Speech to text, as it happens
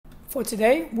For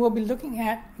today, we'll be looking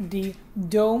at the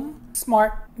Dome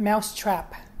Smart Mouse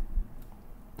Trap.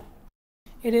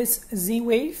 It is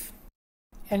Z-Wave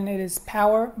and it is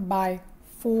powered by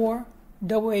 4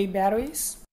 AA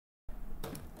batteries.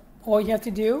 All you have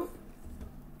to do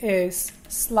is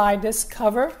slide this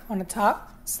cover on the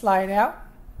top, slide out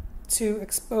to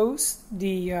expose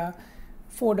the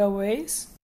 4 AA's.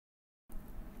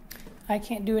 I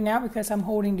can't do it now because I'm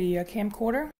holding the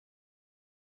camcorder.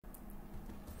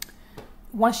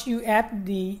 Once you add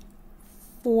the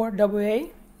 4 AA,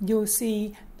 you'll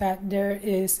see that there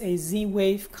is a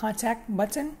Z-Wave contact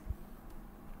button.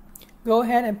 Go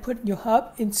ahead and put your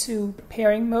hub into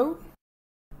pairing mode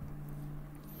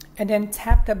and then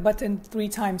tap the button 3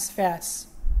 times fast.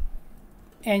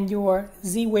 And your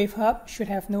Z-Wave hub should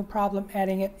have no problem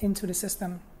adding it into the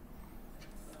system.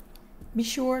 Be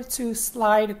sure to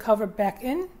slide the cover back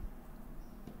in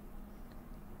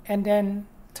and then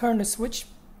turn the switch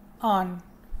on.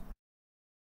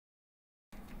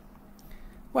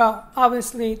 Well,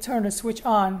 obviously turn the switch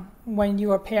on when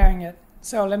you are pairing it.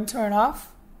 So let me turn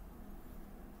off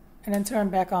and then turn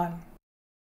back on.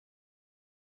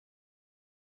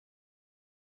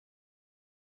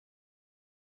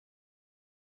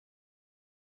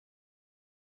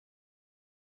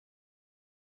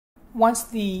 Once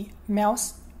the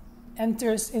mouse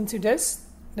enters into this,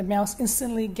 the mouse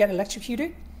instantly gets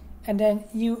electrocuted and then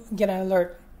you get an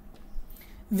alert.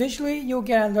 Visually, you'll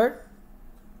get an alert.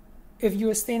 If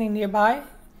you're standing nearby,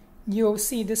 you'll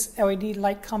see this LED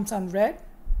light comes on red.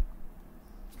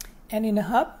 And in the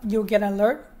hub, you'll get an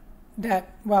alert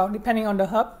that, well, depending on the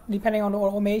hub, depending on the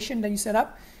automation that you set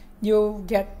up, you'll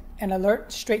get an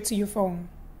alert straight to your phone.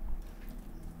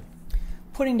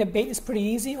 Putting the bait is pretty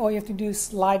easy. All you have to do is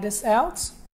slide this out.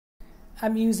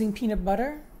 I'm using peanut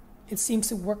butter. It seems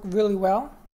to work really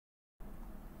well.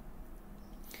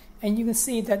 And you can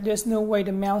see that there's no way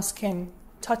the mouse can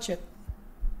touch it.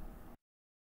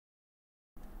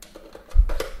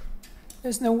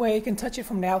 There's no way it can touch it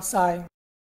from the outside.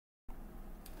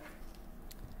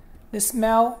 The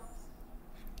smell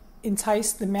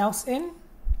entices the mouse in.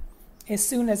 As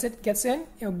soon as it gets in,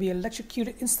 it'll be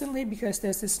electrocuted instantly because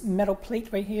there's this metal plate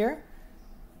right here.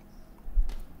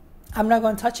 I'm not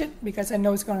going to touch it because I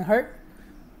know it's going to hurt.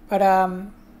 But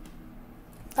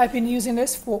I've been using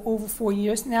this for over 4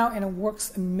 years now and it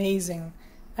works amazing.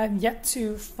 I've yet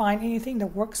to find anything that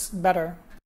works better.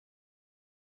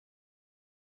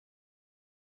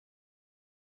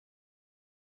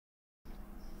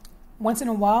 Once in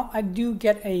a while, I do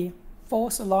get a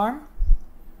false alarm,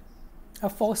 a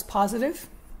false positive,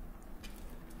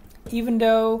 even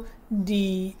though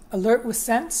the alert was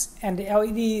sent and the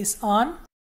LED is on,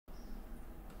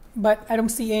 but I don't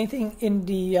see anything in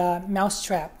the mouse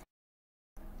trap.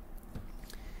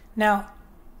 Now,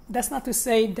 that's not to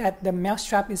say that the mouse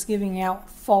trap is giving out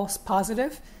false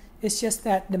positive. It's just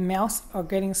that the mouse are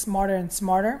getting smarter and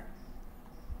smarter.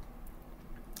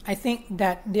 I think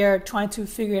that they're trying to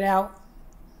figure out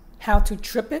how to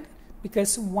trip it,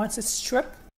 because once it's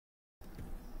tripped,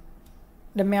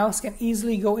 the mouse can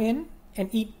easily go in and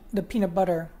eat the peanut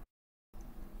butter.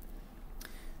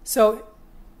 So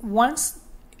once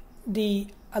the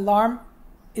alarm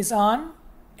is on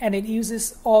and it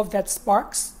uses all of that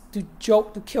sparks to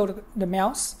jolt to kill the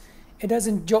mouse, it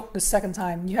doesn't jolt the second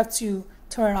time. You have to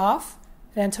turn it off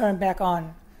and then turn it back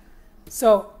on.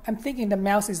 So I'm thinking the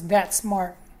mouse is that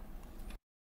smart.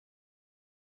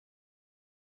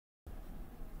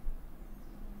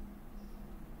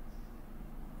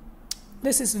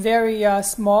 This is very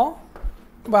small,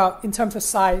 well, in terms of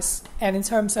size and in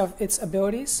terms of its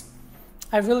abilities.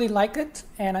 I really like it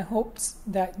and I hope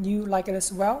that you like it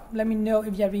as well. Let me know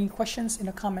if you have any questions in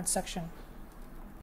the comment section.